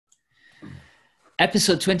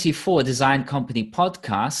Episode 24, Design Company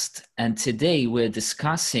Podcast. And today we're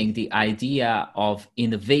discussing the idea of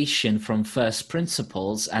innovation from first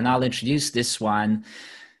principles. And I'll introduce this one.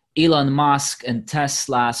 Elon Musk and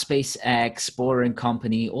Tesla, SpaceX, Boring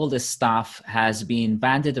Company, all this stuff has been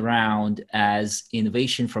banded around as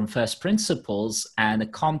innovation from first principles and a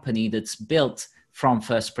company that's built from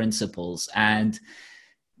first principles. And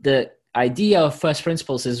the idea of first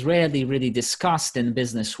principles is rarely really discussed in the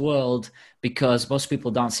business world because most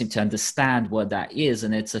people don't seem to understand what that is.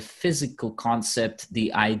 And it's a physical concept,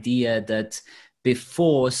 the idea that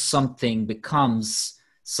before something becomes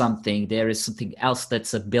something, there is something else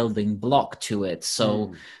that's a building block to it.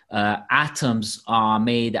 So atoms are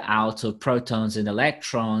made out of protons and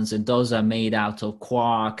electrons, and those are made out of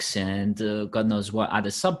quarks and God knows what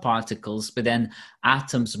other subparticles. But then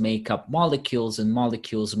atoms make up molecules, and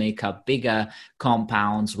molecules make up bigger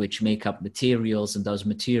compounds, which make up materials, and those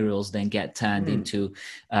materials then get turned into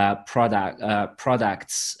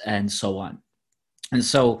products and so on. And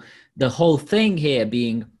so the whole thing here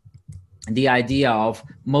being the idea of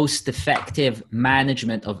most effective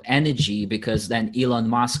management of energy, because then Elon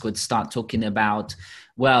Musk would start talking about,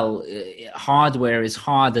 well, hardware is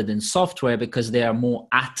harder than software because there are more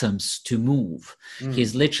atoms to move.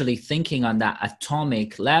 He's literally thinking on that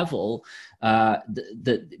atomic level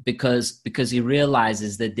because he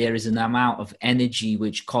realizes that there is an amount of energy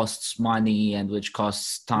which costs money and which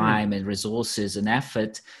costs time and resources and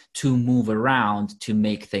effort to move around to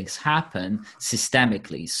make things happen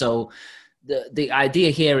systemically. So the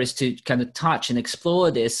idea here is to kind of touch and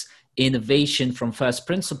explore this innovation from first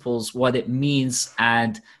principles, what it means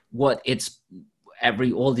and what it's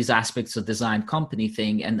all these aspects of design company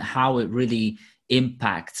thing and how it really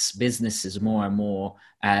impacts businesses more and more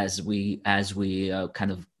as we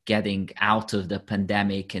kind of getting out of the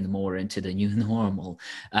pandemic and more into the new normal.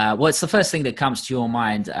 What's the first thing that comes to your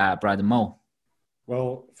mind, Brother Mo?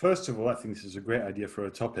 Well, first of all, I think this is a great idea for a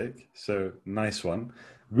topic. So nice one.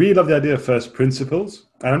 Really love the idea of first principles.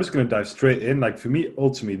 And I'm just going to dive straight in. Like for me,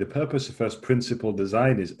 ultimately, the purpose of first principle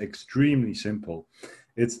design is extremely simple.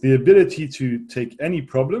 It's the ability to take any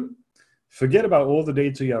problem, forget about all the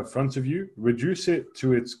data you have in front of you, reduce it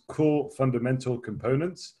to its core fundamental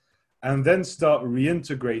components, and then start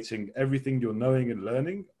reintegrating everything you're knowing and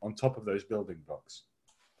learning on top of those building blocks.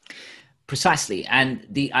 Precisely. And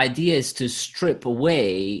the idea is to strip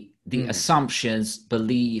away the assumptions,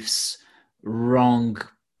 beliefs, wrong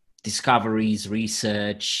discoveries,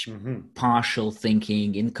 research, partial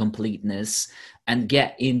thinking, incompleteness, and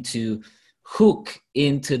hook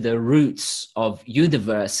into the roots of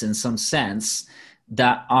universe in some sense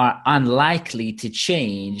that are unlikely to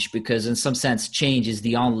change, because in some sense change is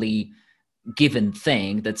the only given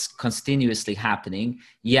thing that's continuously happening.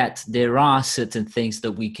 Yet there are certain things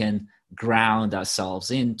that we can ground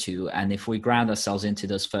ourselves into, and if we ground ourselves into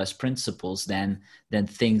those first principles, then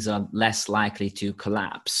things are less likely to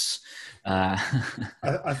collapse.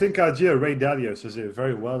 I think our dear Ray Dalio says it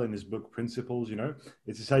very well in his book Principles.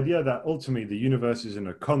 It's this idea that ultimately the universe is in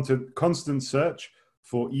a constant search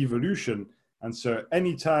for evolution, and so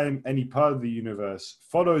anytime any part of the universe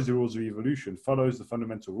follows the rules of evolution, follows the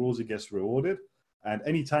fundamental rules, it gets rewarded, and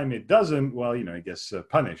anytime it doesn't, well, it gets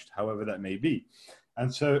punished, however that may be.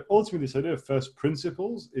 And so ultimately this idea of first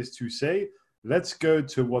principles is to say, let's go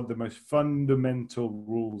to what the most fundamental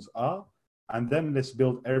rules are, and then let's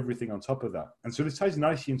build everything on top of that. And so this ties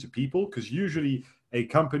nicely into people, because usually a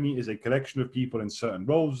company is a collection of people in certain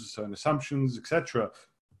roles, certain assumptions, etc.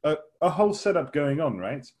 A whole setup going on,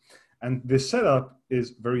 right? And this setup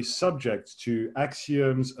is very subject to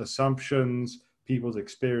axioms, assumptions, people's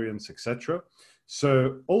experience, etc.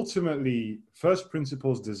 So ultimately, first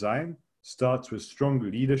principles design starts with strong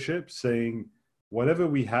leadership saying, whatever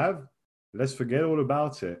we have, let's forget all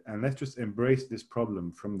about it and let's just embrace this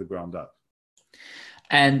problem from the ground up.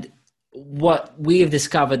 And what we have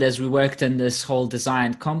discovered as we worked in this whole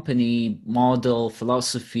design company model,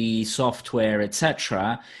 philosophy, software,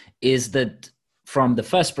 etc., is that from the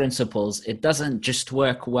first principles, it doesn't just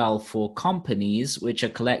work well for companies, which are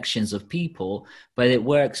collections of people, but it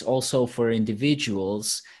works also for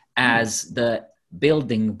individuals as the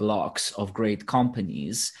building blocks of great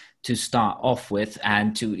companies to start off with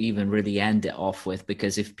and to even really end it off with,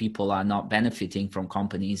 because if people are not benefiting from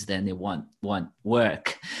companies, then it won't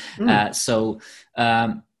work. So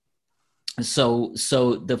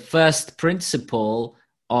the first principle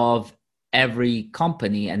of every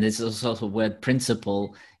company, and this is also the word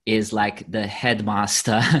principal is like the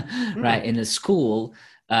headmaster, right, in a school.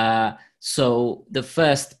 So the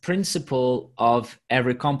first principle of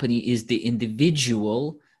every company is the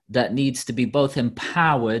individual that needs to be both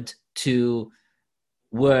empowered to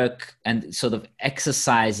work and sort of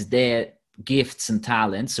exercise their gifts and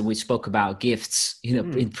talents. So we spoke about gifts,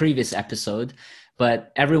 in previous episode,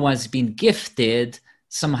 but everyone's been gifted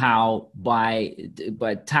somehow by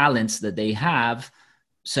talents that they have.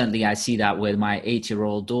 Certainly I see that with my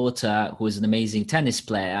 8-year-old daughter, who is an amazing tennis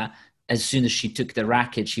player. As soon as she took the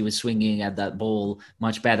racket, she was swinging at that ball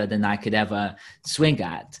much better than I could ever swing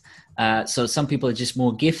at. So some people are just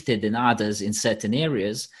more gifted than others in certain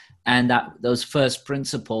areas, and that those first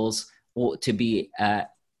principles ought to be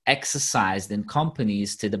exercised in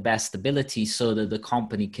companies to the best ability, so that the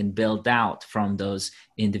company can build out from those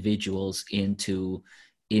individuals into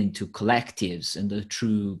collectives and the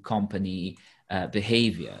true company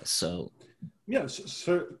behavior. So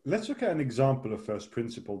let's look at an example of first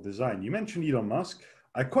principle design. You mentioned Elon Musk.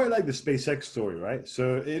 I quite like the SpaceX story, right?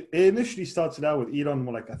 So it initially started out with Elon,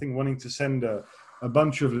 I think, wanting to send a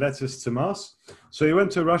bunch of letters to Mars. So he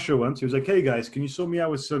went to Russia once. He was like, "Hey guys, can you sort me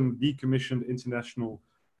out with some decommissioned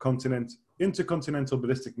intercontinental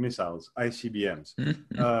ballistic missiles,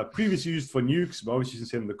 ICBMs, previously used for nukes, but obviously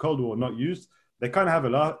since in the Cold War, not used." They kind of had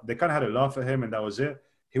a laugh at him, and that was it.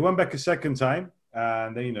 He went back a second time,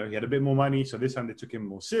 and then he had a bit more money. So this time they took him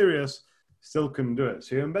more serious. Still couldn't do it.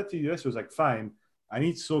 So he went back to the US. Was like, "Fine,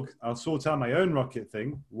 I'll sort out my own rocket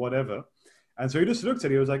thing, whatever." And so he just looked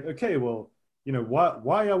at it. He was like, "Okay, well,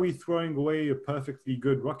 why are we throwing away a perfectly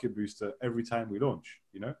good rocket booster every time we launch?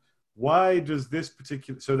 Why does this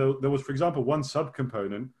particular..." So there was, for example, one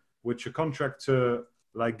subcomponent which a contractor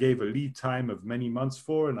gave a lead time of many months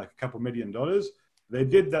for, and a couple $1 million. They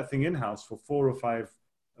did that thing in-house for four or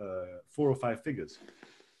five figures,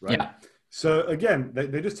 right? Yeah. So again,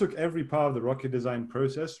 they just took every part of the rocket design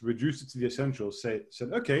process, reduced it to the essentials, said,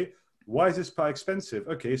 "Okay, why is this part expensive?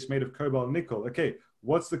 Okay, it's made of cobalt and nickel. Okay,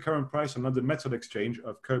 what's the current price on London Metal Exchange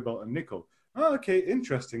of cobalt and nickel? Oh, okay,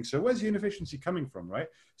 interesting. So where's the inefficiency coming from, right?"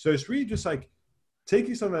 So it's really just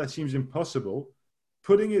taking something that seems impossible,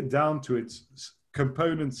 putting it down to its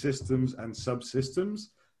component systems and subsystems,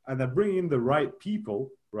 and then bringing in the right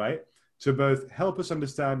people, right, to both help us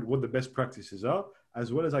understand what the best practices are,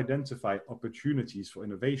 as well as identify opportunities for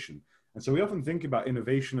innovation. And so we often think about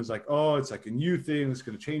innovation as it's like a new thing that's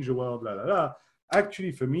going to change the world, blah, blah, blah.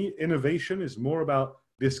 Actually, for me, innovation is more about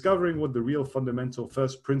discovering what the real fundamental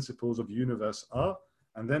first principles of the universe are,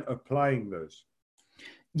 and then applying those.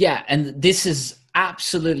 Yeah, and this is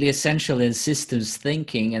absolutely essential in systems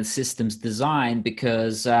thinking and systems design,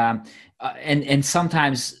 because and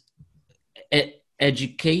sometimes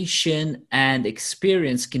education and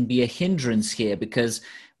experience can be a hindrance here, because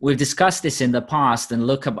we've discussed this in the past. And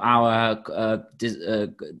look up our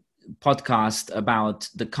podcast about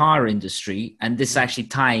the car industry, and this actually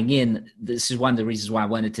tying in. This is one of the reasons why I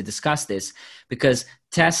wanted to discuss this, because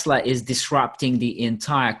Tesla is disrupting the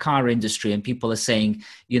entire car industry, and people are saying,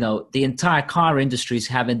 the entire car industry is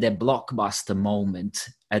having their blockbuster moment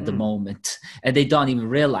at the moment, and they don't even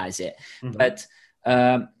realize it. Mm-hmm. But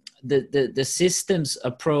the systems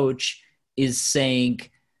approach is saying,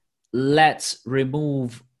 let's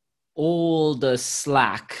remove all the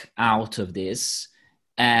slack out of this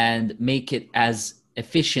and make it as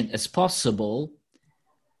efficient as possible.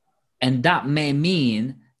 And that may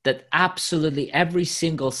mean that absolutely every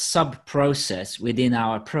single sub-process within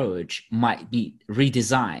our approach might be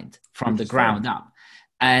redesigned from the ground up.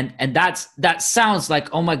 And that sounds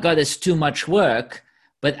like, oh my God, it's too much work.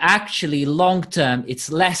 But actually, long-term,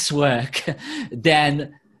 it's less work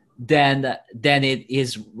than it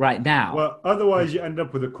is right now. Well, otherwise you end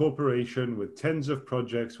up with a corporation with tens of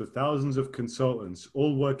projects, with thousands of consultants,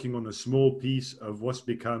 all working on a small piece of what's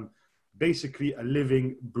become basically a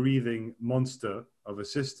living, breathing monster of a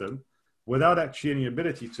system, without actually any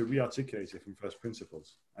ability to re-articulate it from first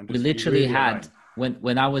principles. And we literally had,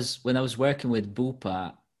 when I was working with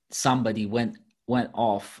Bupa, somebody went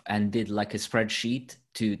off and did like a spreadsheet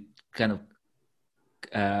to kind of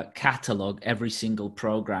catalog every single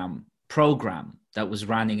program that was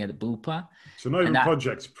running at Bupa. So not even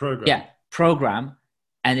projects, program. Yeah, program.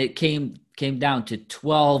 And it came down to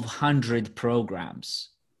 1,200 programs.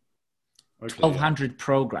 Okay, 1,200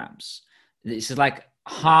 programs. This is like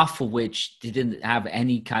half of which didn't have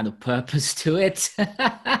any kind of purpose to it.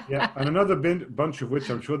 Yeah, and another bunch of which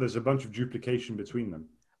I'm sure there's a bunch of duplication between them.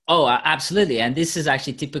 Oh, absolutely. And this is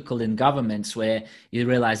actually typical in governments, where you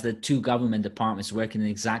realize that two government departments working in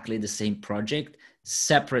exactly the same project,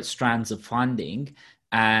 separate strands of funding,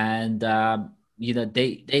 and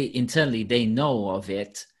they internally they know of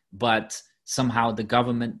it, but somehow the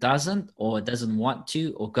government doesn't, or doesn't want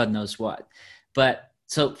to, or God knows what. But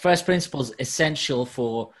so first principles essential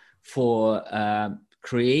for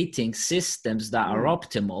creating systems that are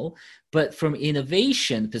optimal. But from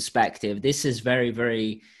innovation perspective, this is very,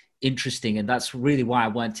 very interesting. And that's really why I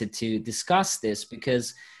wanted to discuss this,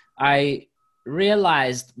 because I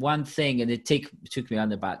realized one thing, and it took me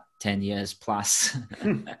on about 10 years plus,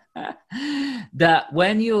 that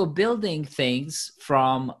when you're building things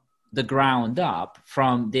from the ground up,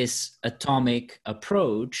 from this atomic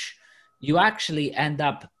approach, you actually end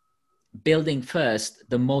up building first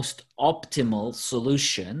the most optimal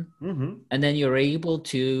solution, and then you're able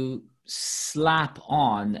to slap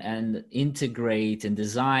on and integrate and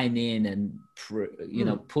design in and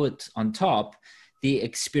put on top the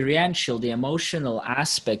experiential, the emotional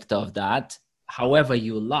aspect of that, however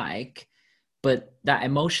you like, but that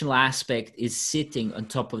emotional aspect is sitting on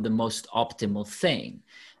top of the most optimal thing.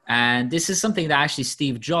 And this is something that actually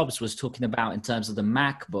Steve Jobs was talking about in terms of the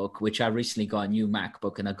MacBook, which I recently got a new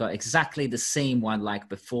MacBook, and I got exactly the same one like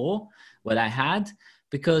before what I had,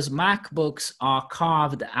 because MacBooks are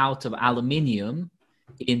carved out of aluminium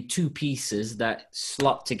in two pieces that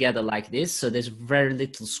slot together like this. So there's very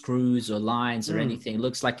little screws or lines or anything. It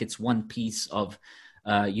looks like it's one piece of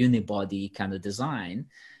unibody kind of design.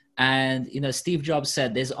 And, Steve Jobs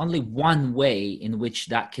said there's only one way in which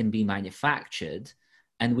that can be manufactured,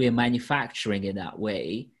 and we're manufacturing it that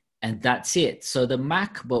way, and that's it. So the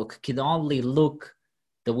MacBook can only look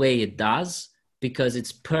the way it does because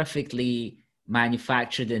it's perfectly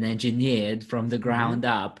manufactured and engineered from the ground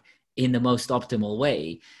up in the most optimal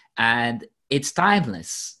way. And it's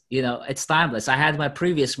timeless. It's timeless. I had my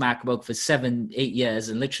previous MacBook for 7-8 years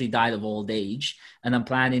and literally died of old age. And I'm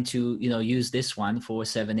planning to, use this one for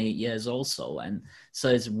 7-8 years also. And so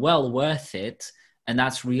it's well worth it. And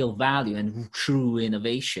that's real value and true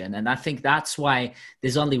innovation. And I think that's why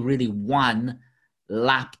there's only really one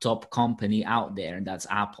laptop company out there, and that's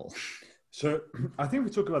Apple. So I think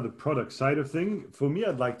we talk about the product side of things. For me,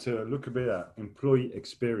 I'd like to look a bit at employee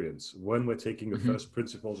experience when we're taking a first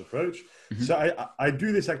principles approach. So I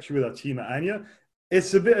do this actually with our team at Anya.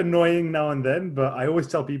 It's a bit annoying now and then, but I always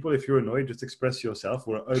tell people, if you're annoyed, just express yourself.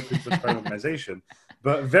 We're an open, transparent organization.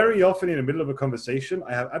 But very often in the middle of a conversation,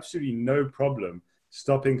 I have absolutely no problem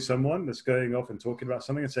stopping someone that's going off and talking about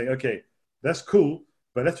something and saying, okay, that's cool,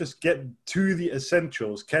 but let's just get to the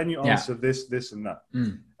essentials. Can you answer this, this, and that?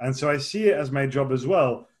 And so I see it as my job as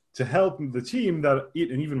well to help the team and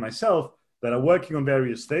even myself that are working on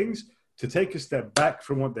various things to take a step back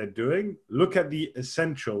from what they're doing, look at the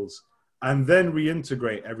essentials, and then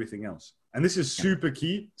reintegrate everything else. And this is super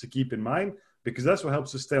key to keep in mind, because that's what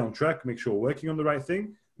helps us stay on track, make sure we're working on the right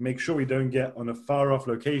thing, make sure we don't get on a far off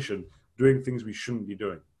location doing things we shouldn't be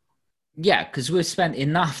doing. Yeah, because we've spent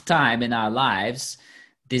enough time in our lives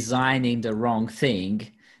designing the wrong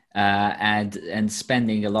thing and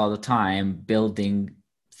spending a lot of time building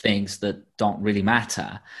things that don't really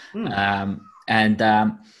matter.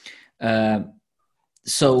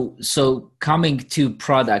 So coming to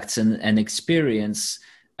products and experience,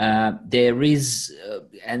 there is,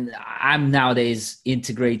 and I'm nowadays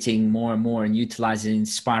integrating more and more and utilizing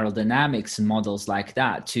spiral dynamics and models like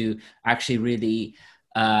that to actually really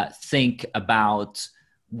think about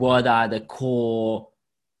what are the core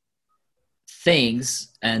things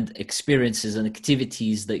and experiences and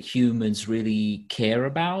activities that humans really care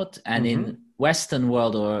about. And in Western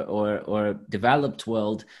world or developed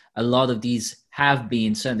world, a lot of these have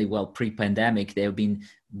been certainly, well, pre-pandemic, they've been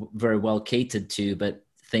very well catered to, but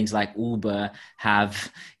things like Uber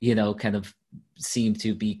have, kind of seem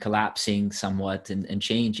to be collapsing somewhat and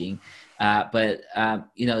changing. But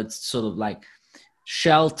it's sort of like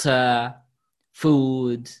shelter,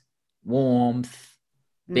 food, warmth,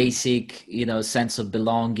 basic, sense of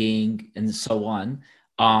belonging and so on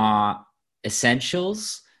are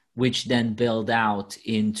essentials, which then build out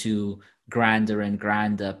into grander and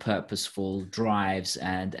grander purposeful drives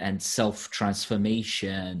and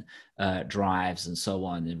self-transformation drives and so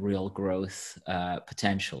on, and real growth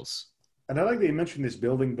potentials. And I like that you mentioned this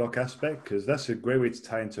building block aspect, because that's a great way to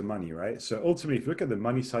tie into money, right? So ultimately, if you look at the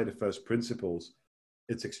money side of first principles,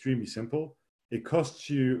 it's extremely simple. It costs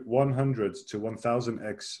you 100 to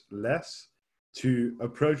 1000x less to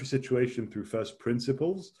approach a situation through first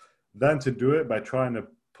principles than to do it by trying to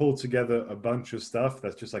pull together a bunch of stuff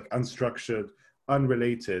that's just like unstructured,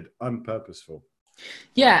 unrelated, unpurposeful.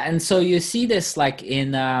 Yeah, and so you see this like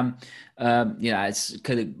in, it's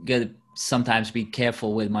gotta sometimes be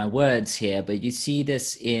careful with my words here, but you see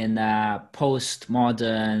this in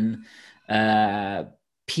postmodern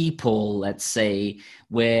people, let's say,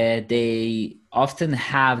 where they often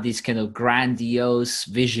have these kind of grandiose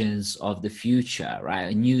visions of the future,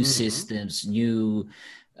 right? New systems, new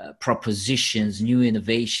propositions, new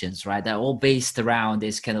innovations, right? They're all based around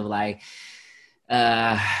this kind of like,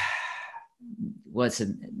 what's it,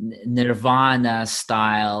 Nirvana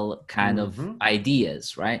style kind of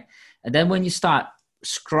ideas, right? And then when you start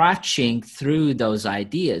scratching through those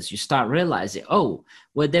ideas, you start realizing, oh,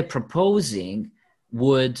 what they're proposing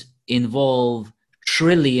would involve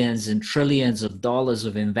trillions and trillions of dollars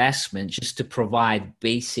of investment just to provide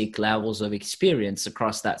basic levels of experience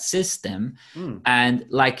across that system. And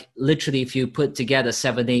like literally, if you put together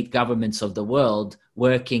 7-8 governments of the world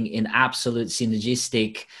working in absolute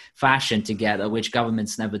synergistic fashion together, which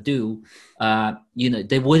governments never do,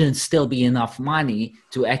 there wouldn't still be enough money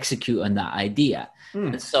to execute on that idea.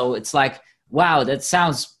 And so it's like, wow, that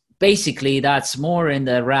sounds basically, that's more in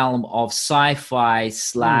the realm of sci-fi /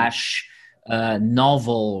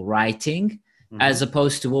 novel writing, as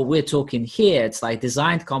opposed to what we're talking here. It's like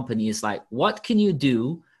design company is like, what can you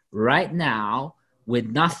do right now with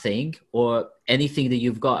nothing or anything that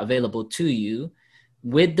you've got available to you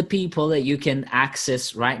with the people that you can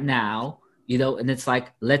access right now, and it's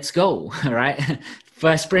like, let's go, right?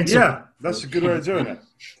 First principle. Yeah, that's a good way of doing it.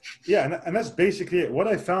 Yeah, and that's basically it. What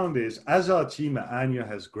I found is, as our team at Anya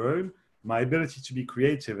has grown, my ability to be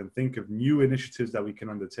creative and think of new initiatives that we can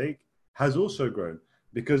undertake has also grown.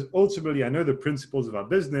 Because ultimately, I know the principles of our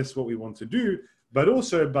business, what we want to do, but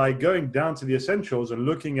also by going down to the essentials and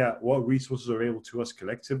looking at what resources are available to us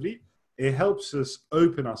collectively, it helps us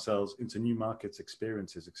open ourselves into new markets,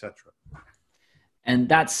 experiences, etc. And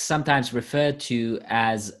that's sometimes referred to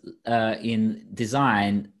as, in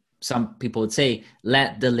design, some people would say,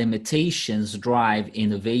 let the limitations drive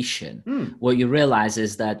innovation. What you realize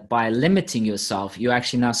is that by limiting yourself, you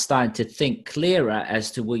actually now start to think clearer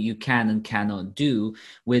as to what you can and cannot do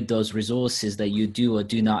with those resources that you do or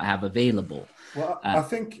do not have available. Well, I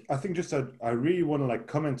think just I really want to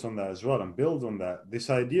comment on that as well and build on that.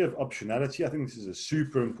 This idea of optionality, I think this is a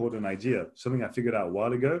super important idea, something I figured out a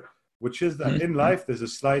while ago, which is that in life, there's a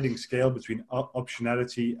sliding scale between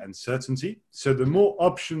optionality and certainty. So the more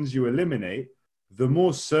options you eliminate, the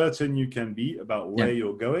more certain you can be about where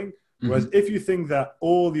you're going. Whereas if you think that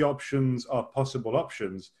all the options are possible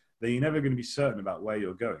options, then you're never going to be certain about where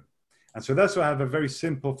you're going. And so that's why I have a very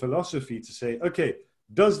simple philosophy to say, okay,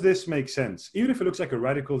 does this make sense? Even if it looks like a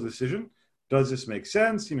radical decision, does this make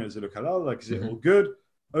sense? Does it look halal? Like, is it all good?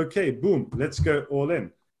 Okay, boom, let's go all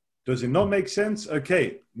in. Does it not make sense?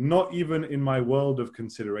 Okay, not even in my world of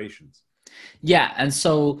considerations. Yeah, and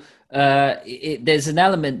so there's an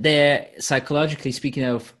element there, psychologically speaking,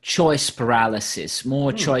 of choice paralysis.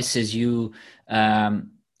 More choices you have,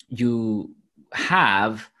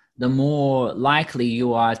 the more likely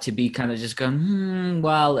you are to be kind of just going,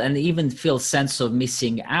 well, and even feel sense of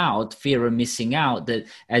missing out, fear of missing out, that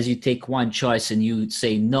as you take one choice and you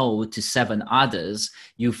say no to 7 others,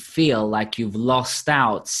 you feel like you've lost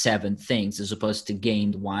out 7 things as opposed to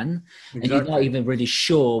gained 1. Exactly. And you're not even really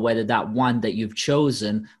sure whether that one that you've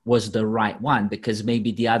chosen was the right one, because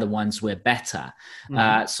maybe the other ones were better.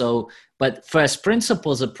 But first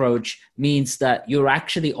principles approach means that you're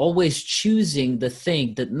actually always choosing the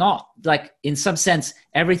thing that, not like, in some sense,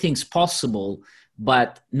 everything's possible,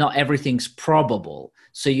 but not everything's probable.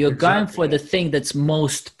 So you're going for the thing that's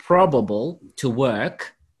most probable to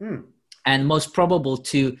work and most probable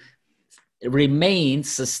to remain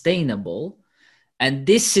sustainable. And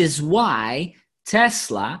this is why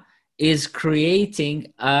Tesla is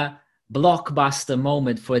creating a blockbuster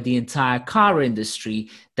moment for the entire car industry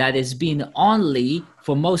that has been only,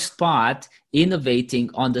 for most part, innovating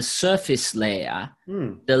on the surface layer,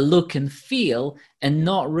 the look and feel, and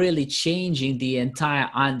not really changing the entire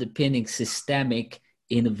underpinning systemic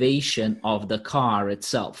innovation of the car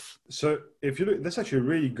itself. So if you look, that's actually a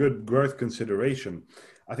really good growth consideration.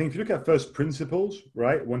 I think if you look at first principles,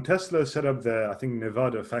 right, when Tesla set up their, I think,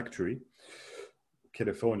 Nevada factory,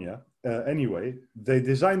 California, anyway, they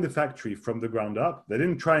designed the factory from the ground up. They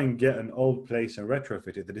didn't try and get an old place and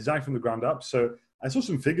retrofit it. They designed from the ground up. So I saw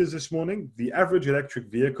some figures this morning. The average electric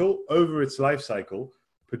vehicle over its life cycle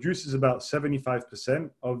produces about 75%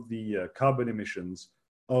 of the carbon emissions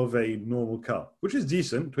of a normal car, which is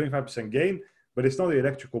decent, 25% gain, but it's not the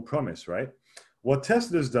electrical promise, right? What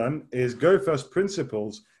Tesla's done is go first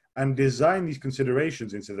principles and design these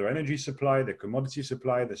considerations into their energy supply, their commodity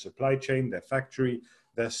supply, their supply chain, their factory,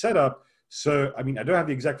 their setup. So, I mean, I don't have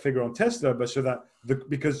the exact figure on Tesla, but so that,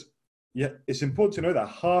 because it's important to know that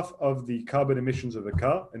half of the carbon emissions of a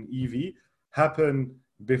car, an EV, happen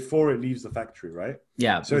before it leaves the factory, right?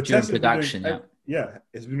 Yeah, so during production,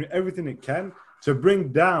 it's been doing everything it can to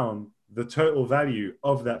bring down the total value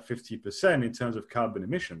of that 50% in terms of carbon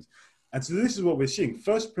emissions. And so this is what we're seeing.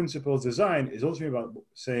 First principles design is also about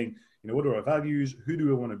saying, what are our values? Who do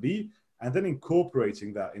we want to be? And then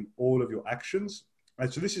incorporating that in all of your actions.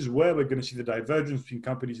 And so this is where we're going to see the divergence between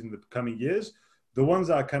companies in the coming years. The ones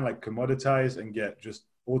that are kind of like commoditized and get just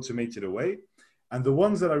automated away, and the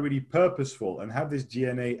ones that are really purposeful and have this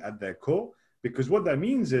DNA at their core. Because what that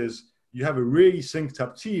means is you have a really synced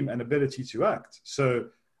up team and ability to act. So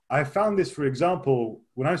I found this, for example,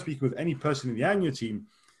 when I'm speaking with any person in the Anya team,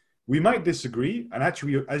 we might disagree. And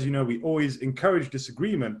actually, as you know, we always encourage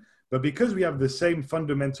disagreement. But because we have the same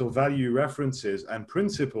fundamental value references and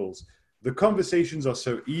principles, the conversations are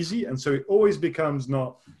so easy. And so it always becomes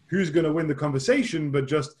not who's going to win the conversation, but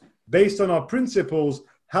just based on our principles,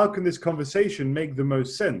 how can this conversation make the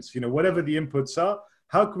most sense? Whatever the inputs are,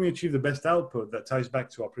 how can we achieve the best output that ties back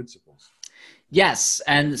to our principles? Yes.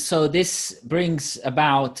 And so this brings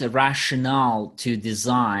about a rationale to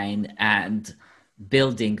design and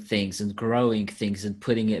building things and growing things and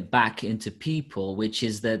putting it back into people, which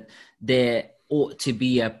is that there ought to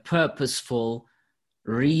be a purposeful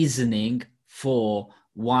reasoning for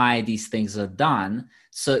why these things are done.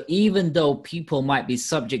 So even though people might be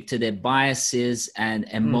subject to their biases and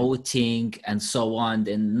emoting and so on,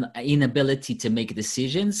 and inability to make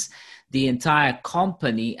decisions, the entire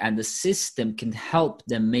company and the system can help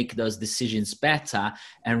them make those decisions better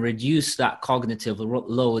and reduce that cognitive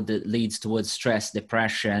load that leads towards stress,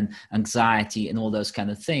 depression, anxiety, and all those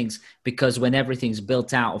kind of things. Because when everything's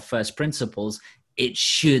built out of first principles, it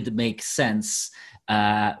should make sense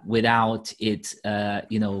without it,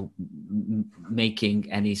 making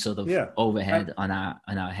any sort of overhead on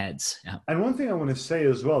our heads. Yeah. And one thing I want to say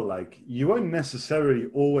as well, like you won't necessarily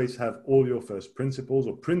always have all your first principles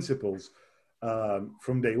or principles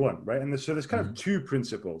from day one, right? And so there's kind of two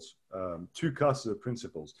principles, two classes of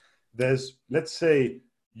principles. There's, let's say,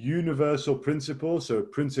 universal principles, so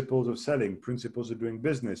principles of selling, principles of doing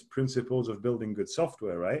business, principles of building good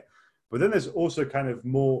software, right? But then there's also kind of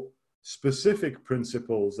more specific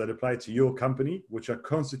principles that apply to your company, which are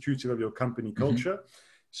constitutive of your company culture.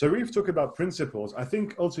 So we've talked about principles. I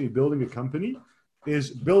think ultimately building a company is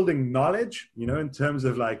building knowledge, in terms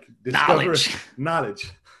of like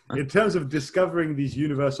knowledge, in terms of discovering these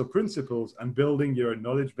universal principles and building your own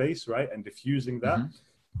knowledge base, right? And diffusing that.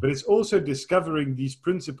 But it's also discovering these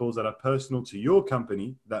principles that are personal to your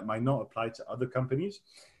company that might not apply to other companies.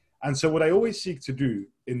 And so what I always seek to do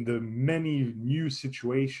in the many new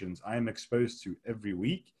situations I am exposed to every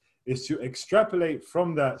week is to extrapolate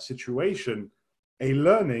from that situation a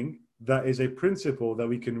learning that is a principle that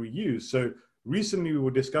we can reuse. So recently we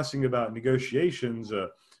were discussing about negotiations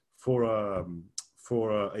for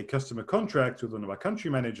a customer contract with one of our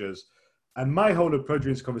country managers. And my whole approach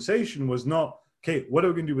in this conversation was not, okay, what are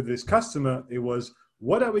we going to do with this customer? It was,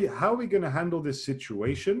 how are we going to handle this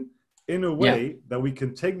situation in a way that we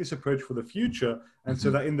can take this approach for the future. And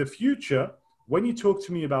so that in the future, when you talk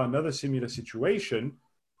to me about another similar situation,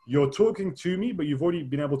 you're talking to me, but you've already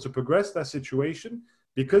been able to progress that situation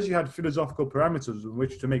because you had philosophical parameters in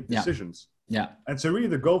which to make decisions. And so really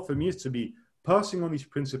the goal for me is to be passing on these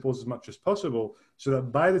principles as much as possible so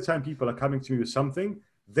that by the time people are coming to me with something,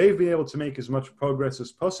 they've been able to make as much progress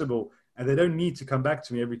as possible. And they don't need to come back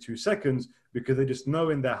to me every 2 seconds because they just know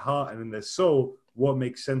in their heart and in their soul what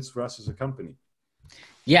makes sense for us as a company.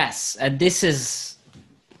 Yes. And this is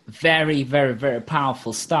very, very, very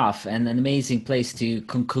powerful stuff and an amazing place to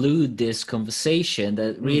conclude this conversation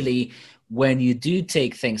that really, when you do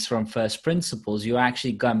take things from first principles, you're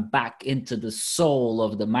actually going back into the soul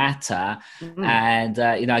of the matter. And,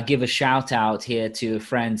 I give a shout out here to a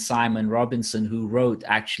friend, Simon Robinson, who wrote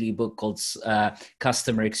actually a book called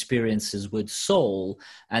Customer Experiences with Soul.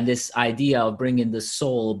 And this idea of bringing the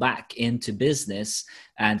soul back into business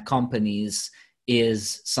and companies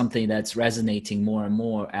is something that's resonating more and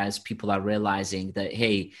more as people are realizing that,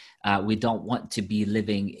 hey, we don't want to be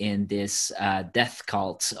living in this death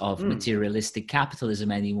cult of materialistic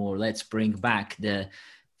capitalism anymore. Let's bring back the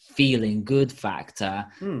feeling good factor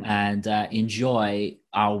and enjoy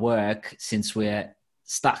our work since we're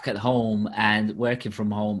stuck at home and working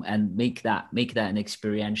from home, and make that an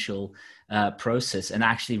experiential process and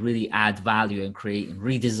actually really add value and create and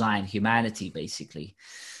redesign humanity, basically.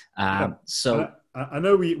 So I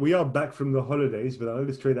know we are back from the holidays, but I'll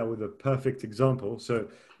illustrate that with a perfect example. So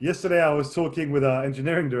yesterday I was talking with our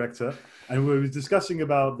engineering director and we were discussing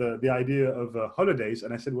about the idea of holidays.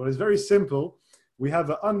 And I said, well, it's very simple. We have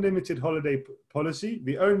an unlimited holiday policy.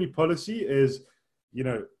 The only policy is,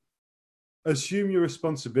 assume your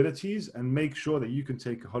responsibilities and make sure that you can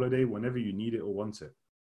take a holiday whenever you need it or want it.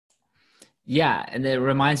 Yeah, and it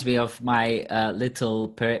reminds me of my little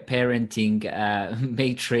parenting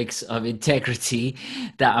matrix of integrity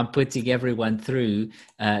that I'm putting everyone through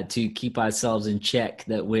to keep ourselves in check,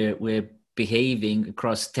 that we're behaving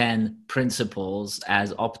across 10 principles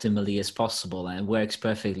as optimally as possible, and it works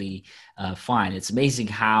perfectly fine. It's amazing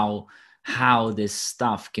how this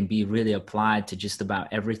stuff can be really applied to just about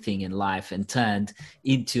everything in life and turned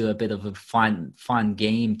into a bit of a fun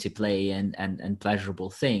game to play and pleasurable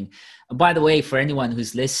thing. And by the way, for anyone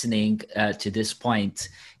who's listening to this point,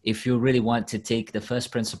 if you really want to take the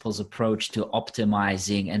first principles approach to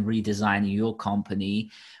optimizing and redesigning your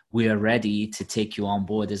company, we are ready to take you on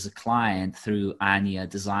board as a client through Ania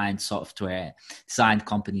Design Software, Design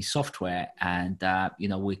Company Software. And,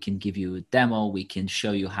 we can give you a demo. We can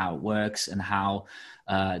show you how it works and how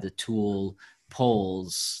the tool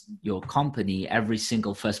polls your company, every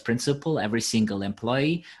single first principle, every single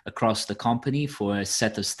employee across the company, for a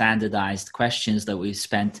set of standardized questions that we've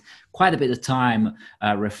spent quite a bit of time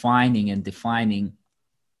refining and defining.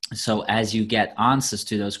 So as you get answers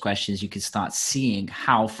to those questions, you can start seeing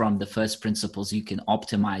how from the first principles you can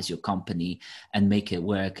optimize your company and make it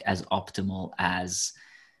work as optimal as,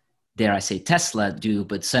 dare I say, Tesla do,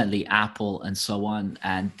 but certainly Apple and so on.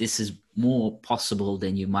 And this is more possible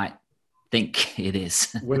than you might think it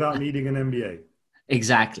is. Without needing an MBA.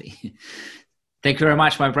 Exactly. Thank you very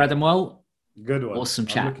much, my brother Mo. Good one. Awesome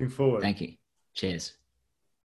chat. I'm looking forward. Thank you. Cheers.